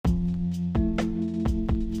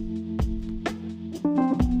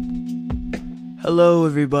Hello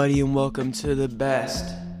everybody and welcome to the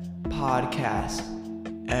best podcast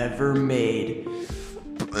ever made.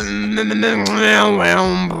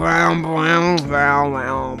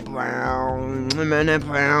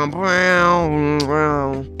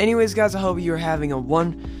 Anyways guys, I hope you're having a oh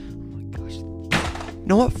my gosh. You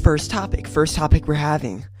know what? First topic we're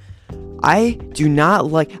having. I don't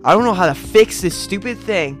know how to fix this stupid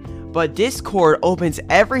thing, but Discord opens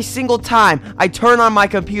every single time I turn on my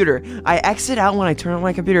computer. I exit out when I turn on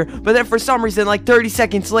my computer, but then for some reason, like 30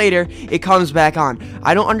 seconds later, it comes back on.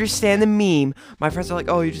 I don't understand the meme. My friends are like,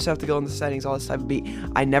 oh, you just have to go in the settings, all this type of beat.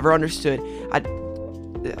 I never understood.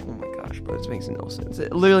 Oh my gosh, bro, this makes no sense.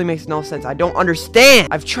 It literally makes no sense. I don't understand.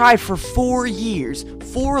 I've tried for 4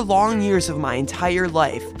 long years of my entire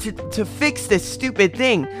life to fix this stupid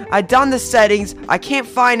thing. I've done the settings. I can't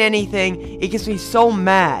find anything. It gets me so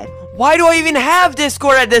mad. Why do I even have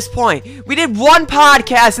Discord at this point? We did one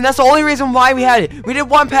podcast, and that's the only reason why we had it. We did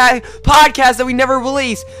one podcast that we never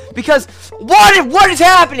released. Because, what is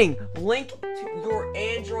happening? Link to your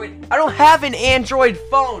Android. I don't have an Android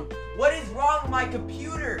phone. What is wrong with my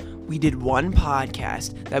computer? We did one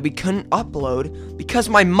podcast that we couldn't upload because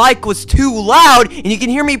my mic was too loud, and you can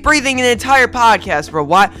hear me breathing an entire podcast, bro.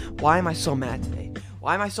 Why am I so mad today?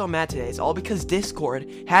 Why am I so mad today? It's all because Discord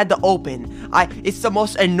had to open. It's the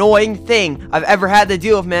most annoying thing I've ever had to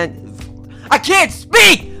deal with, man. I can't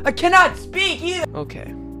speak! I cannot speak either! Okay.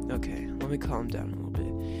 Let me calm down a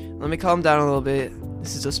little bit.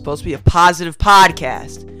 This is supposed to be a positive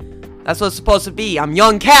podcast. That's what it's supposed to be. I'm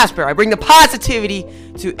young Casper. I bring the positivity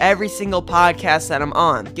to every single podcast that I'm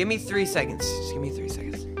on. Give me 3 seconds. Just give me 3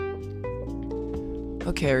 seconds.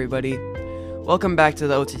 Okay, everybody. Welcome back to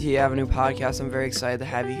the OTT AVENUE podcast. I'm very excited to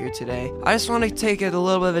have you here today. I just want to take it a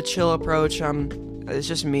little bit of a chill approach. It's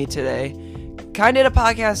just me today. Kind of did a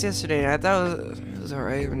podcast yesterday, and I thought it was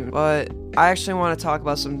alright. But I actually want to talk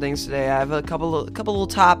about some things today. I have a couple little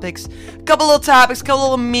topics, couple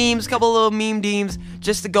little memes, couple little meme deems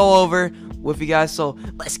just to go over with you guys, so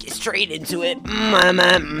let's get straight into it.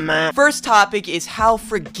 First topic is how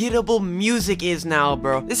forgettable music is now,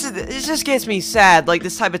 bro. This just gets me sad, like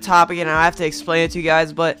this type of topic, and I have to explain it to you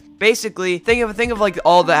guys, but basically, think of like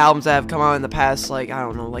all the albums that have come out in the past, like, I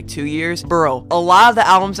don't know, like 2 years. Bro, a lot of the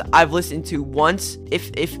albums I've listened to once,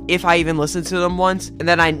 if I even listened to them once, and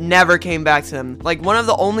then I never came back to them. Like, one of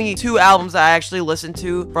the only 2 albums that I actually listened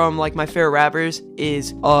to from, like, my favorite rappers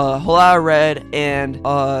is, Whole Lotta Red and,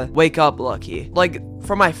 Wake Up Lucky. Like,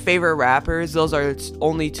 for my favorite rappers, those are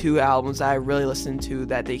only 2 albums that I really listened to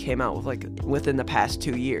that they came out with, like, within the past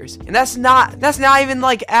 2 years. And that's not even,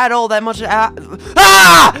 like, at all that much,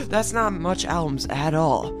 that's not much albums at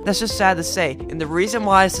all. That's just sad to say. And the reason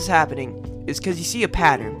why this is happening is because you see a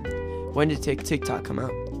pattern. When did TIk Tok come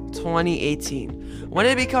out? 2018. When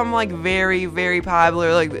did it become, like, very, very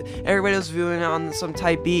popular? Like, everybody was viewing it on some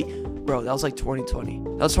type beat. Bro, that was like 2020.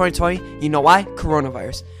 That was 2020. You know why?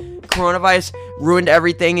 Coronavirus ruined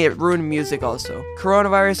everything. It ruined music also.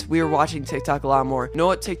 Coronavirus, we were watching TikTok a lot more. You know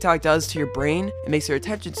what TikTok does to your brain? It makes your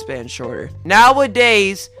attention span shorter.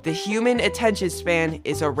 Nowadays, the human attention span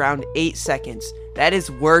is around 8 seconds. That is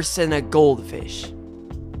worse than a goldfish.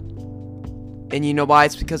 And you know why?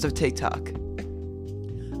 It's because of TikTok.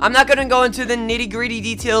 I'm not gonna go into the nitty-gritty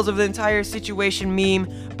details of the entire situation meme,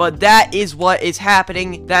 but that is what is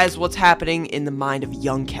happening. That is what's happening in the mind of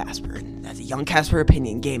young Casper. That's a young Casper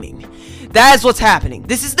opinion gaming. That is what's happening.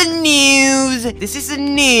 This is the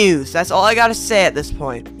news. That's all I gotta say at this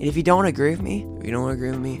point. And if you don't agree with me, bro,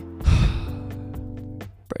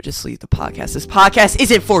 just leave the podcast. This podcast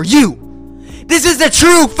isn't for you. This is the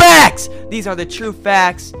true facts. These are the true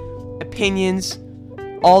facts, opinions,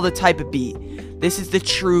 all the type of beat. This is the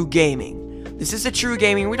true gaming. We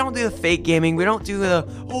don't do the fake gaming. We don't do the,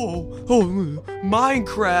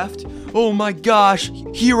 Minecraft. Oh my gosh,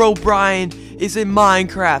 Hero Brian is in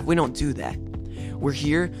Minecraft. We don't do that. We're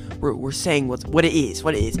here, we're saying what it is.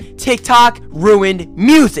 TikTok ruined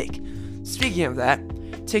music. Speaking of that,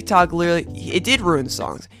 TikTok literally, it did ruin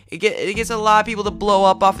songs. It gets a lot of people to blow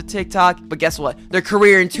up off of TikTok, but guess what? Their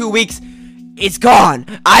career in 2 weeks, it's gone.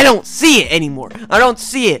 I don't see it anymore. I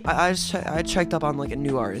checked up on like a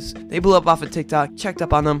new artist. They blew up off of TikTok. Checked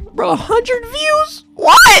up on them. Bro, 100 views?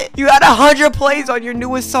 What? You had 100 plays on your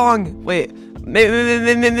newest song. Wait, maybe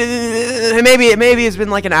it's been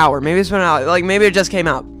like an hour. Maybe it's been an hour. Like maybe it just came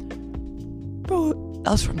out. Bro,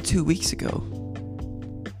 that was from 2 weeks ago.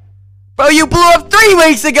 Bro, you blew up 3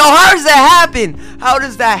 weeks ago. How does that happen? How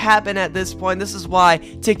does that happen at this point? This is why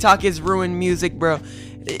TikTok has ruined music, bro.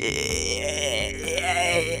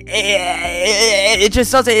 it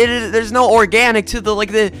just doesn't. There's no organic to the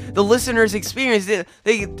listener's experience.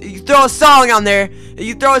 You throw a song on there,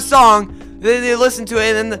 you throw a song, then they listen to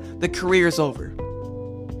it, and then the career's over.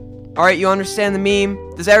 All right, you understand the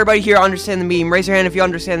meme? Does everybody here understand the meme? Raise your hand if you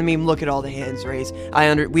understand the meme. Look at all the hands raised.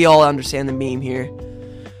 We all understand the meme here.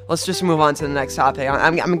 Let's just move on to the next topic.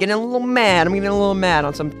 I'm getting a little mad. I'm getting a little mad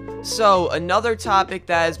on some. So, another topic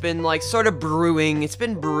that has been, like, sort of brewing. It's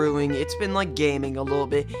been brewing. It's been, like, gaming a little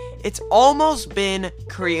bit. It's almost been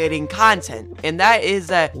creating content. And that is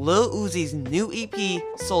that Lil Uzi's new EP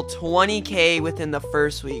sold 20K within the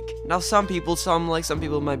first week. Now, some people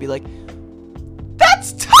might be like,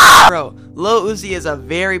 that's tough! Bro, Lil Uzi is a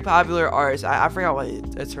very popular artist. I forgot what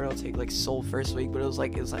Eternal Take, like, sold first week. But it was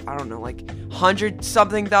like, I don't know, like,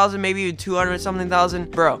 100-something thousand, maybe even 200-something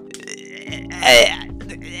thousand. Bro.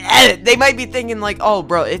 They might be thinking like, oh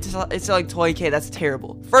bro, it's like 20K, that's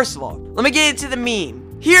terrible. First of all, let me get into the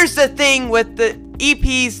meme. Here's the thing with the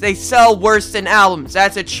EPs, they sell worse than albums.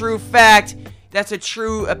 That's a true fact. That's a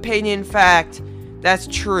true opinion fact. That's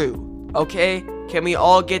true. Okay? Can we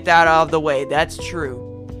all get that out of the way? That's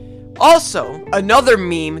true. Also, another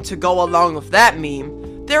meme to go along with that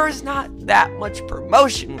meme, there is not that much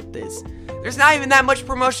promotion with this. There's not even that much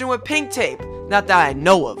promotion with Pink Tape. Not that I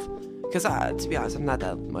know of. Because, to be honest, I'm not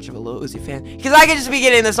that much of a Lil Uzi fan. Because I could just be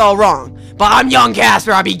getting this all wrong. But I'm young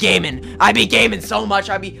Casper. I be gaming. I be gaming so much.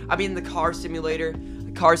 I be in the car simulator.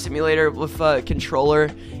 With a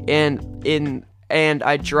controller. And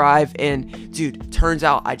I drive. And, dude, turns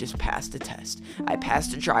out I just passed the test. I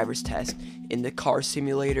passed the driver's test in the car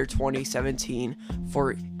simulator 2017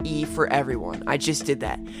 for E for everyone. I just did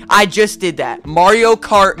that. Mario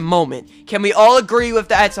Kart moment. Can we all agree with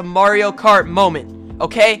that? It's a Mario Kart moment.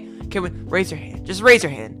 Okay? Can we raise your hand? Just raise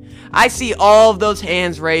your hand. I see all of those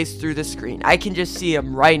hands raised through the screen. I can just see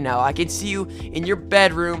them right now. I can see you in your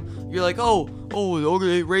bedroom. You're like, oh,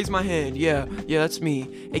 okay, raise my hand. Yeah, that's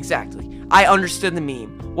me. Exactly. I understood the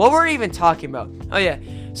meme. What were we even talking about? Oh, yeah.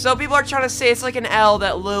 So people are trying to say it's like an L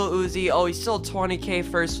that Lil Uzi, he sold 20K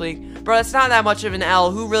first week. Bro, that's not that much of an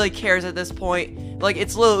L. Who really cares at this point? Like,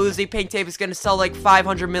 it's Lil Uzi. Pink Tape is going to sell like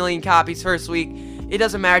 500 million copies first week. It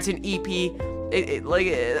doesn't matter. It's an EP.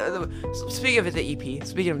 Speaking of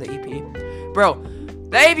the EP, bro,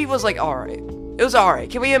 the EP was like alright. It was alright.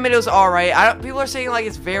 Can we admit it was alright? People are saying like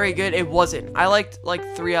it's very good. It wasn't. I liked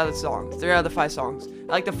like 3 out of the 5 songs.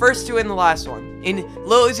 I liked the first 2 and the last one. And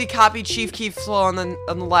Lil Uzi copied Chief Keef flow on the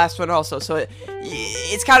last one also. So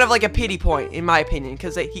it's kind of like a pity point in my opinion,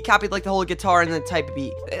 because he copied like the whole guitar and the type of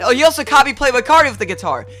beat. Oh, he also copied Playboy Cardi with the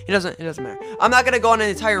guitar. It doesn't matter. I'm not gonna go on an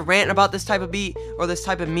entire rant about this type of beat or this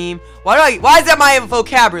type of meme. Why is that my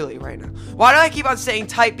vocabulary right now? Why do I keep on saying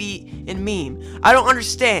type beat and meme? I don't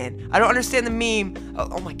understand. I don't understand the meme.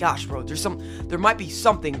 Oh my gosh, bro. There might be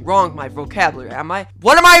something wrong with my vocabulary.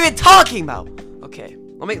 What am I even talking about? Okay,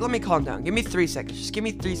 let me calm down. Give me 3 seconds. Just give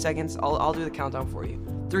me 3 seconds. I'll do the countdown for you.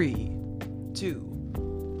 3, 2,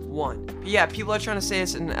 1. But yeah, people are trying to say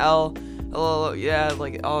it's an L. Yeah,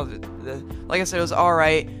 like like I said, it was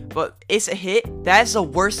alright, but it's a hit. That is the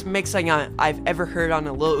worst mixing I've ever heard on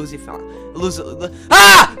a Lil Uzi song. Lil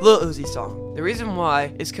Uzi song. The reason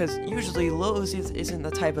why is because usually Lil Uzi isn't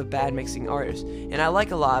the type of bad mixing artist, and I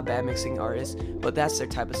like a lot of bad mixing artists, but that's their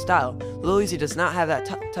type of style. Lil Uzi does not have that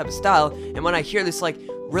type of style, and when I hear this like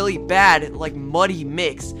really bad, like muddy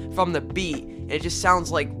mix from the beat, it just sounds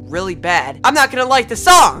like really bad, I'm not gonna like the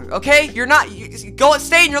song. Okay,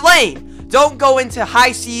 stay in your lane. Don't go into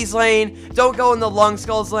High C's lane. Don't go in the Lung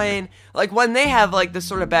Skulls lane. Like, when they have, like, this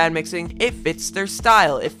sort of bad mixing, it fits their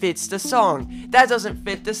style. It fits the song. That doesn't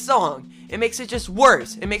fit the song. It makes it just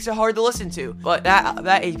worse. It makes it hard to listen to. But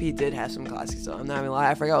that AP did have some classics, so I'm not gonna lie.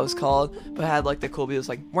 I forgot what it was called. But it had, like, the cool beat. It was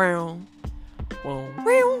like, wow, wow,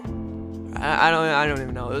 wow. I don't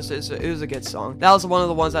even know. It was a good song. That was one of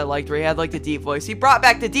the ones I liked where he had like the deep voice. He brought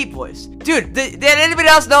back the deep voice. Dude, did anybody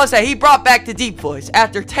else notice that he brought back the deep voice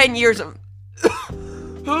after 10 years of